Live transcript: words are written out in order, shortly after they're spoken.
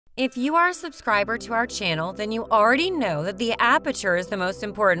If you are a subscriber to our channel, then you already know that the aperture is the most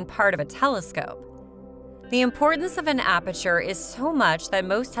important part of a telescope. The importance of an aperture is so much that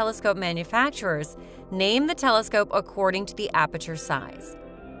most telescope manufacturers name the telescope according to the aperture size.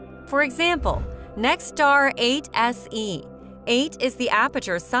 For example, Nexstar 8SE. 8 is the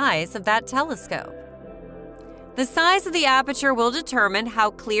aperture size of that telescope. The size of the aperture will determine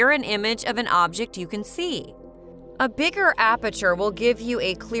how clear an image of an object you can see. A bigger aperture will give you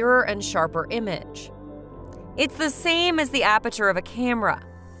a clearer and sharper image. It's the same as the aperture of a camera.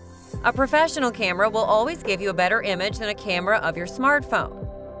 A professional camera will always give you a better image than a camera of your smartphone.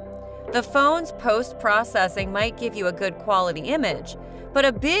 The phone's post-processing might give you a good quality image, but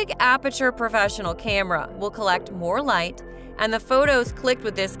a big aperture professional camera will collect more light, and the photos clicked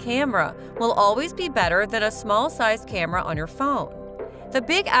with this camera will always be better than a small-sized camera on your phone. The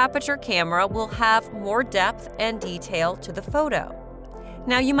big aperture camera will have more depth and detail to the photo.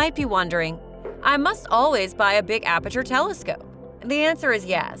 Now you might be wondering, I must always buy a big aperture telescope? The answer is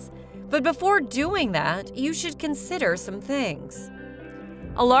yes, but before doing that, you should consider some things.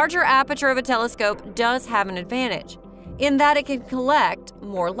 A larger aperture of a telescope does have an advantage, in that it can collect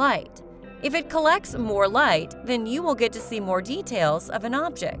more light. If it collects more light, then you will get to see more details of an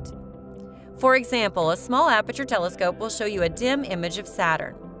object. For example, a small aperture telescope will show you a dim image of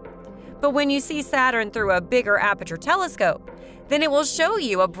Saturn. But when you see Saturn through a bigger aperture telescope, then it will show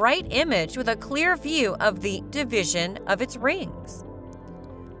you a bright image with a clear view of the division of its rings.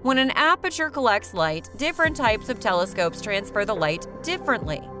 When an aperture collects light, different types of telescopes transfer the light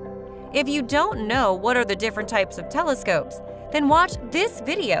differently. If you don't know what are the different types of telescopes, then watch this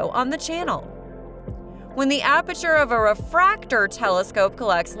video on the channel. When the aperture of a refractor telescope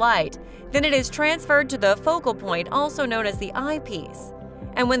collects light, then it is transferred to the focal point, also known as the eyepiece.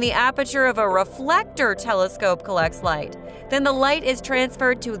 And when the aperture of a reflector telescope collects light, then the light is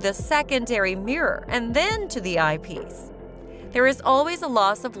transferred to the secondary mirror and then to the eyepiece. There is always a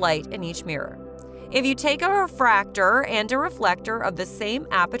loss of light in each mirror. If you take a refractor and a reflector of the same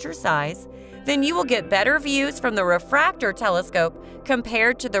aperture size, then you will get better views from the refractor telescope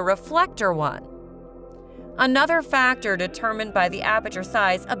compared to the reflector one. Another factor determined by the aperture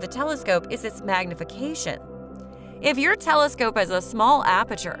size of the telescope is its magnification. If your telescope has a small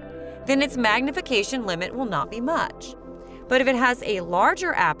aperture, then its magnification limit will not be much. But if it has a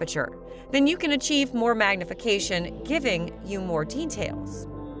larger aperture, then you can achieve more magnification, giving you more details.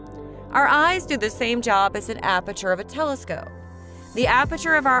 Our eyes do the same job as an aperture of a telescope. The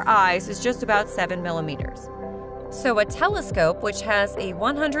aperture of our eyes is just about 7 millimeters. So a telescope which has a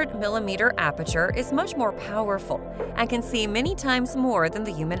 100 millimeter aperture is much more powerful and can see many times more than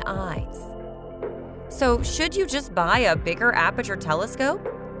the human eyes. So should you just buy a bigger aperture telescope?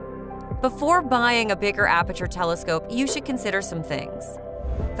 Before buying a bigger aperture telescope, you should consider some things.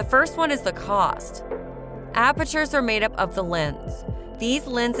 The first one is the cost. Apertures are made up of the lens. These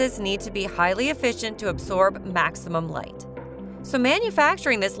lenses need to be highly efficient to absorb maximum light. So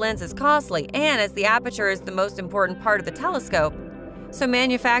manufacturing this lens is costly, and as the aperture is the most important part of the telescope, so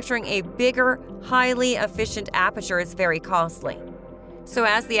manufacturing a bigger, highly efficient aperture is very costly. So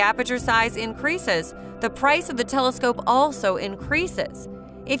as the aperture size increases, the price of the telescope also increases.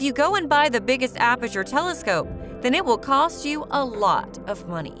 If you go and buy the biggest aperture telescope, then it will cost you a lot of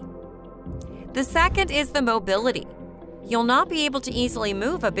money. The second is the mobility. You'll not be able to easily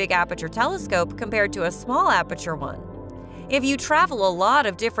move a big aperture telescope compared to a small aperture one. If you travel a lot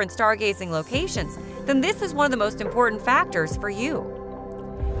of different stargazing locations, then this is one of the most important factors for you.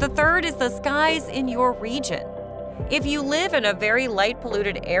 The third is the skies in your region. If you live in a very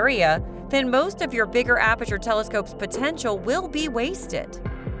light-polluted area, then most of your bigger aperture telescope's potential will be wasted.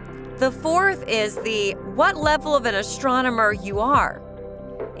 The fourth is what level of an astronomer you are.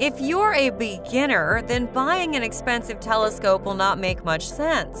 If you're a beginner, then buying an expensive telescope will not make much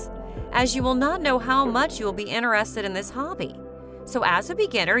sense, as you will not know how much you will be interested in this hobby. So as a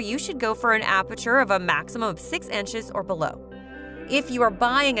beginner, you should go for an aperture of a maximum of 6 inches or below. If you are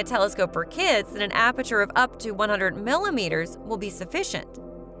buying a telescope for kids, then an aperture of up to 100 millimeters will be sufficient.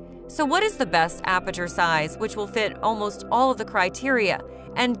 So what is the best aperture size which will fit almost all of the criteria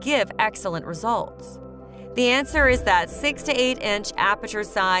and give excellent results? The answer is that 6 to 8 inch aperture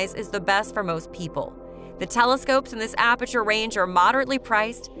size is the best for most people. The telescopes in this aperture range are moderately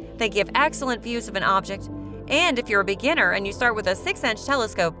priced, they give excellent views of an object, and if you're a beginner and you start with a 6-inch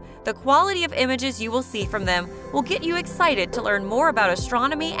telescope, the quality of images you will see from them will get you excited to learn more about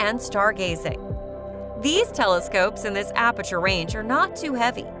astronomy and stargazing. These telescopes in this aperture range are not too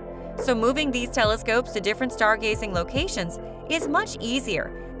heavy, so moving these telescopes to different stargazing locations is much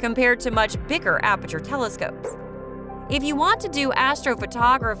easier compared to much bigger aperture telescopes. If you want to do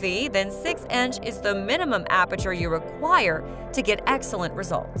astrophotography, then 6" is the minimum aperture you require to get excellent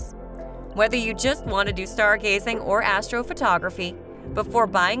results. Whether you just want to do stargazing or astrophotography, before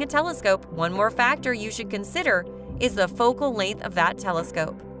buying a telescope, one more factor you should consider is the focal length of that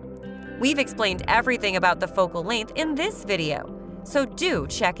telescope. We've explained everything about the focal length in this video, so do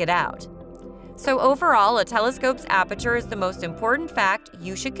check it out. So overall, a telescope's aperture is the most important fact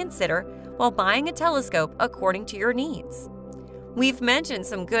you should consider while buying a telescope according to your needs. We've mentioned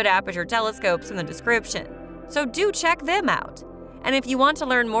some good aperture telescopes in the description, so do check them out. And if you want to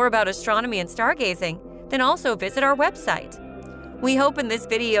learn more about astronomy and stargazing, then also visit our website. We hope in this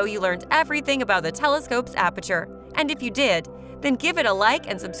video you learned everything about the telescope's aperture, and if you did, then give it a like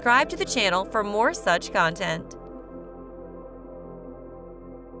and subscribe to the channel for more such content.